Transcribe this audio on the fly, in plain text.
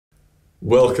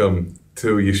Welcome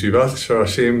to Yeshivath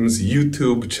Sharashim's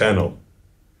YouTube channel.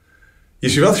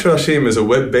 Yeshivath Sharashim is a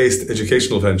web-based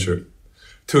educational venture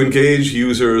to engage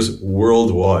users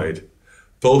worldwide,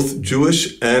 both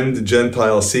Jewish and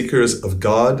Gentile seekers of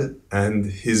God and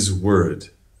His Word,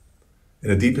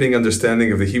 in a deepening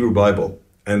understanding of the Hebrew Bible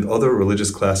and other religious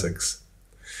classics.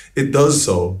 It does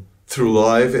so through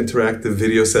live interactive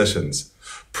video sessions,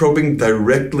 probing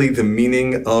directly the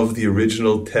meaning of the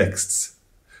original texts,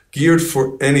 geared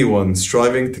for anyone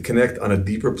striving to connect on a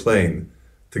deeper plane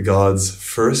to God's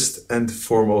first and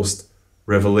foremost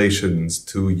revelations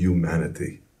to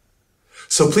humanity.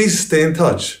 So please stay in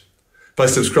touch by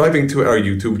subscribing to our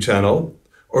YouTube channel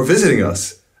or visiting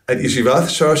us at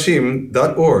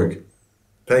yeshivathsharashim.org.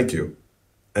 Thank you,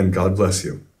 and God bless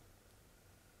you.